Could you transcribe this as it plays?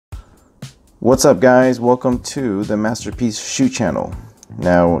What's up, guys? Welcome to the Masterpiece Shoe Channel.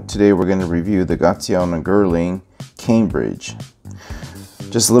 Now today we're going to review the Gaziano Girling Cambrdige.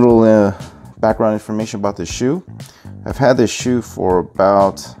 Just a little background information about this shoe. I've had this shoe for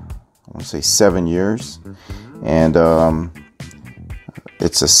about, I want to say 7 years, and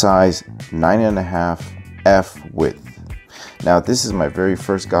it's a size 9.5 F width. Now this is my very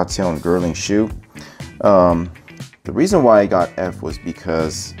first Gaziano Girling shoe. The reason why I got F was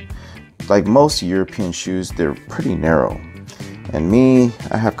because, like most European shoes, they're pretty narrow. And me,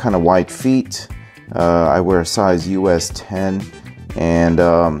 I have kind of wide feet. I wear a size US 10, and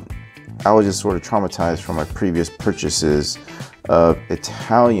I was just sort of traumatized from my previous purchases of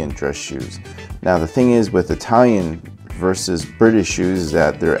Italian dress shoes. Now the thing is with Italian versus British shoes is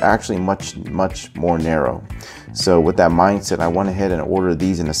that they're actually much more narrow. So with that mindset, I went ahead and ordered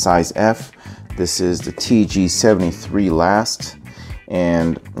these in a size F. This is the TG73 last.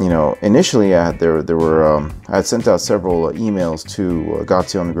 And you know, initially I had sent out several emails to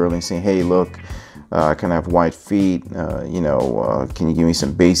Gaziano Girling saying, hey, look, I kind of have wide feet, can you give me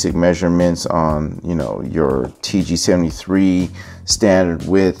some basic measurements on, your TG73 standard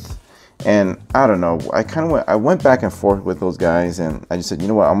width? And I don't know, I went back and forth with those guys, and I just said, you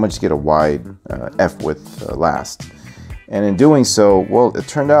know what, I'm gonna just get a wide F width last. And in doing so, well, it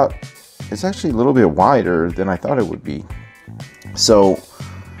turned out it's actually a little bit wider than I thought it would be. So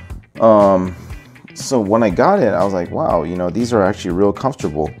when I got it, I was like, wow, these are actually real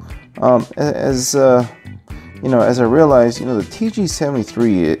comfortable. As I realized, the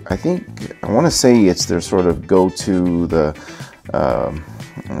TG73, I want to say it's their sort of go-to,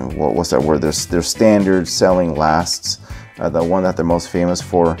 what's that word? Their standard selling lasts, the one that they're most famous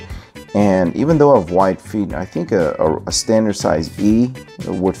for. And even though I have wide feet, I think a standard size E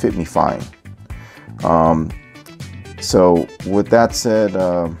would fit me fine. So with that said,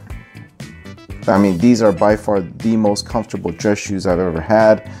 these are by far the most comfortable dress shoes I've ever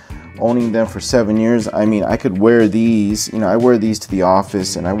had. Owning them for 7 years, I could wear these, I wear these to the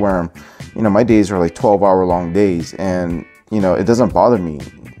office, and I wear them, my days are like 12-hour long days, and, it doesn't bother me,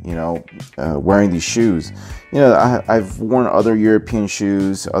 wearing these shoes. I've worn other European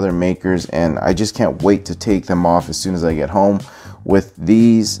shoes, other makers, and I just can't wait to take them off as soon as I get home. With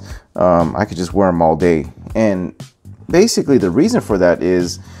these, I could just wear them all day. And basically the reason for that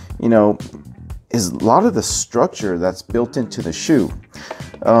is a lot of the structure that's built into the shoe.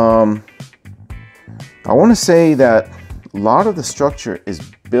 I want to say that a lot of the structure is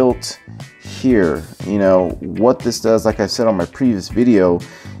built here. What this does, like I said on my previous video,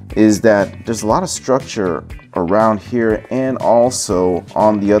 is that there's a lot of structure around here and also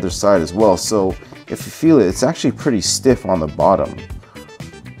on the other side as well. So if you feel it, it's actually pretty stiff on the bottom.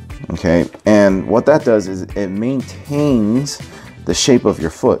 Okay, and what that does is it maintains the shape of your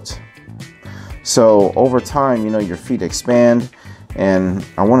foot. So over time, your feet expand, and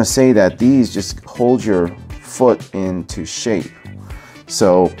I want to say that these just hold your foot into shape.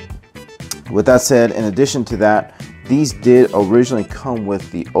 So with that said, in addition to that, these did originally come with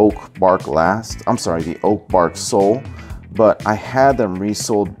the oak bark sole, but I had them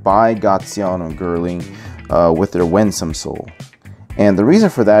resold by Gaziano Girling with their Winsome sole. And the reason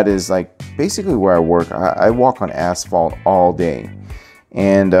for that is, like, basically where I work, I walk on asphalt all day.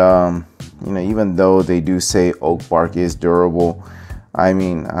 And, even though they do say oak bark is durable,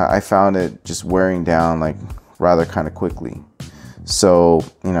 I found it just wearing down, like, rather kind of quickly. So,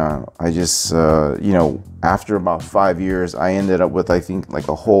 I just, after about 5 years, I ended up with, I think, like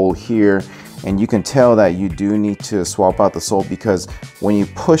a hole here. And you can tell that you do need to swap out the sole, because when you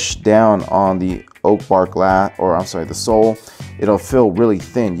push down on the oak bark the sole, it'll feel really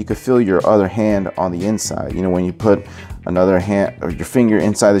thin. You could feel your other hand on the inside. When you put another hand or your finger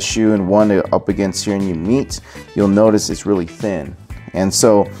inside the shoe and one up against here and you meet, you'll notice it's really thin. And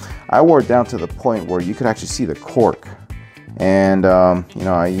so I wore it down to the point where you could actually see the cork. And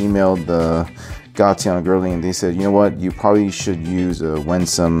I emailed the Gaziano Girling, and they said, you know what, you probably should use a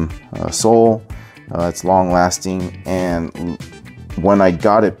Winsome sole. It's long lasting. And when I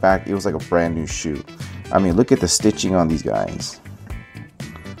got it back, it was like a brand new shoe. Look at the stitching on these guys.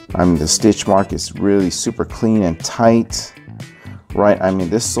 The stitch mark is really super clean and tight, right?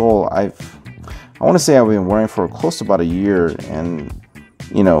 This sole, I want to say I've been wearing for close to about a year, and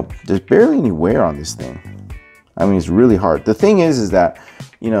there's barely any wear on this thing. It's really hard. The thing is that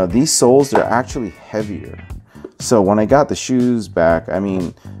these soles, they're actually heavier. So when I got the shoes back,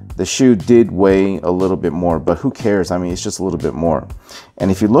 the shoe did weigh a little bit more, but who cares? It's just a little bit more. And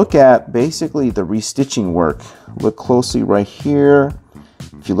if you look at basically the restitching work, look closely right here.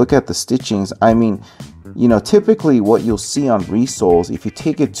 If you look at the stitchings, You know, typically what you'll see on resoles, if you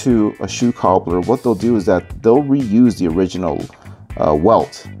take it to a shoe cobbler, what they'll do is that they'll reuse the original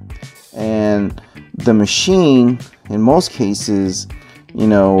welt. And the machine, in most cases,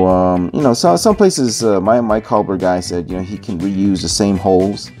 some places, my cobbler guy said, he can reuse the same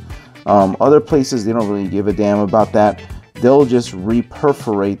holes. Other places, they don't really give a damn about that. They'll just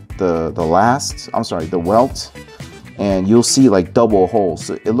reperforate the welt, and you'll see like double holes.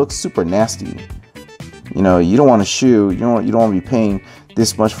 So it looks super nasty. You don't want a shoe, you don't want to be paying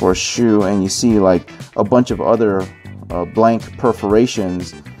this much for a shoe, and you see like a bunch of other blank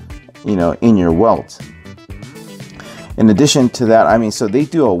perforations, in your welt. In addition to that, so they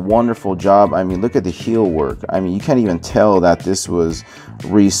do a wonderful job. Look at the heel work. You can't even tell that this was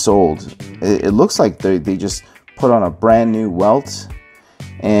resoled. It looks like they just put on a brand new welt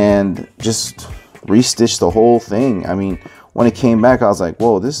and just restitched the whole thing. When it came back, I was like,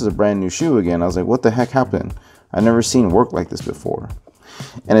 whoa, this is a brand new shoe again. I was like, what the heck happened? I've never seen work like this before.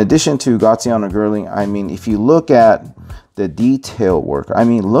 In addition to Gaziano Girling, if you look at the detail work,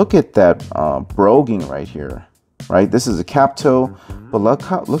 look at that broguing right here, right? This is a cap toe, but look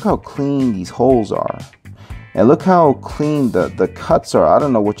how clean these holes are. And look how clean the cuts are. I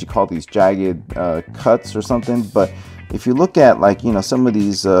don't know what you call these, jagged cuts or something, but if you look at some of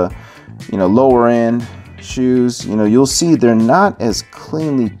these, lower end shoes, you'll see they're not as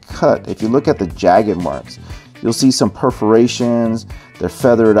cleanly cut. If you look at the jagged marks, you'll see some perforations. They're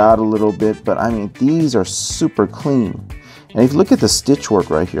feathered out a little bit, but these are super clean. And if you look at the stitch work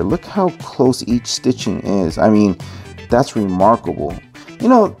right here, look how close each stitching is. That's remarkable.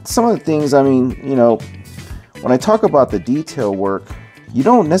 Some of the things, when I talk about the detail work, you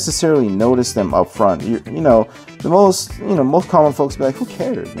don't necessarily notice them up front. The most common folks be like, who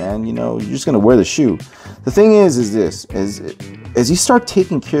cares, man? You're just gonna wear the shoe. The thing is this, as you start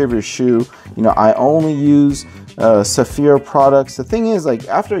taking care of your shoe, I only use Saphira products. The thing is, like,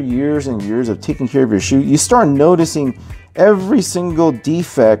 after years and years of taking care of your shoe, you start noticing every single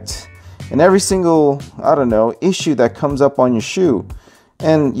defect and every single, issue that comes up on your shoe.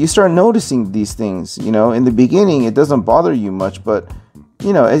 And you start noticing these things. In the beginning, it doesn't bother you much, but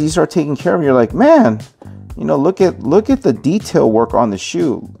as you start taking care of it, you're like, man, look at the detail work on the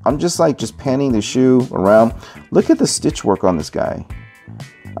shoe. I'm just panning the shoe around. Look at the stitch work on this guy.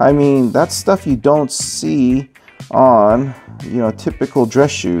 That's stuff you don't see on, typical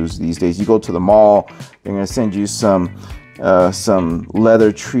dress shoes these days. You go to the mall, they're going to send you some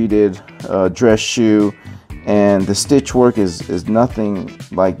leather treated dress shoe, and the stitch work is nothing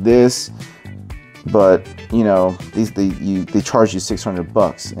like this, but they charge you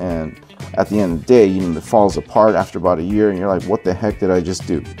 $600, and at the end of the day, it falls apart after about a year, and you're like, what the heck did I just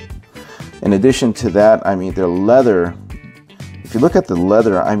do? In addition to that, their leather, if you look at the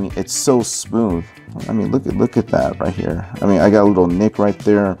leather, it's so smooth. Look at that right here. I got a little nick right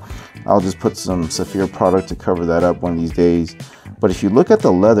there. I'll just put some Saphira product to cover that up one of these days. But if you look at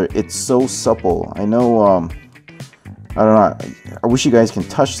the leather, it's so supple. I know, I don't know, I wish you guys can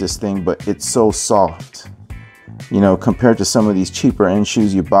touch this thing, but it's so soft. Compared to some of these cheaper end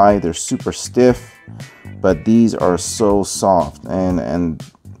shoes you buy, they're super stiff, but these are so soft. And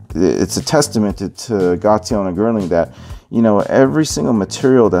it's a testament to Gaziano Girling that, every single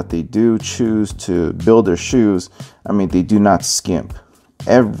material that they do choose to build their shoes, they do not skimp.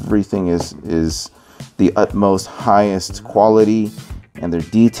 Everything is the utmost highest quality, and their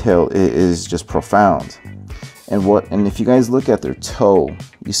detail is just profound. And if you guys look at their toe,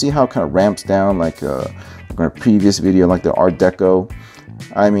 you see how it kind of ramps down like in a previous video, like the Art Deco.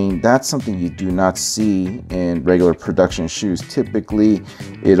 That's something you do not see in regular production shoes. Typically,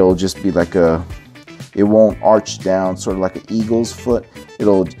 it'll just be like it won't arch down, sort of like an eagle's foot.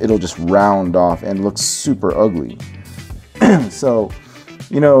 It'll just round off and look super ugly. So,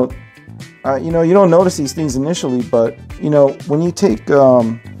 you don't notice these things initially, but when you take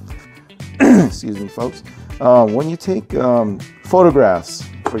excuse me, folks, when you take photographs,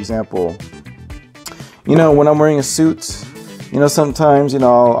 for example, when I'm wearing a suit, sometimes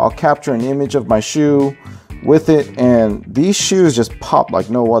I'll capture an image of my shoe with it, and these shoes just pop like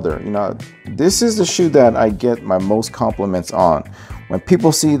no other. This is the shoe that I get my most compliments on. When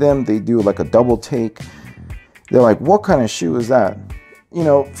people see them, they do like a double take. They're like, what kind of shoe is that?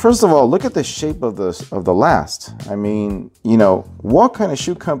 First of all, look at the shape of the last. What kind of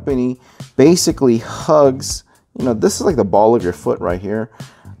shoe company basically hugs, this is like the ball of your foot right here.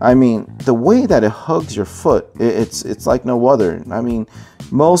 The way that it hugs your foot, it's like no other.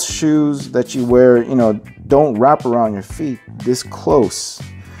 Most shoes that you wear, don't wrap around your feet this close.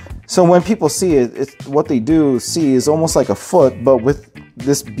 So when people see it, what they do see is almost like a foot, but with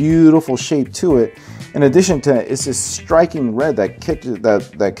this beautiful shape to it. In addition to that, it's this striking red that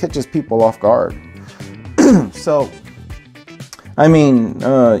catches people off guard. So, I mean,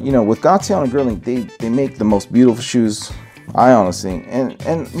 you know, with Gaziano Girling, they make the most beautiful shoes, I honestly,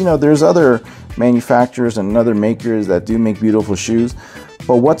 and you know, there's other manufacturers and other makers that do make beautiful shoes,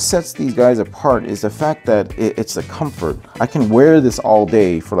 but what sets these guys apart is the fact that it's the comfort. I can wear this all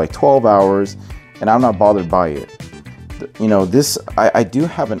day for like 12 hours and I'm not bothered by it. You know, this, I do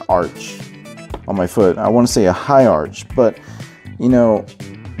have an arch on my foot. I want to say a high arch, but you know,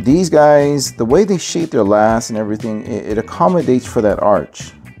 these guys, the way they shape their last and everything, it accommodates for that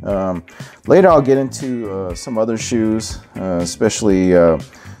arch. Later I'll get into some other shoes, especially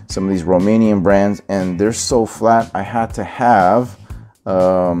some of these Romanian brands, and they're so flat I had to have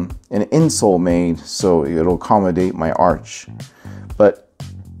an insole made so it'll accommodate my arch. But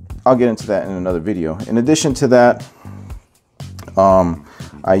I'll get into that in another video. In addition to that,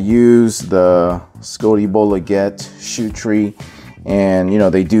 I use the Scotty Bolaget shoe tree, and you know,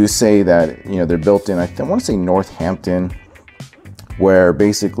 they do say that, you know, they're built in, I want to say Northampton, where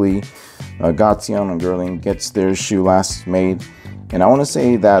basically Gaziano Girling gets their shoe last made. And I want to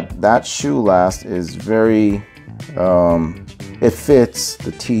say that that shoe last is very, it fits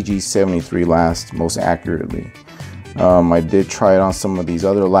the TG73 last most accurately. I did try it on some of these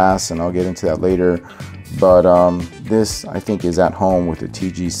other lasts, and I'll get into that later. But this, I think, is at home with the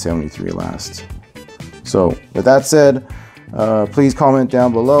TG73 last. So with that said, please comment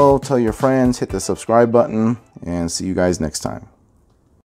down below, tell your friends, hit the subscribe button, and see you guys next time.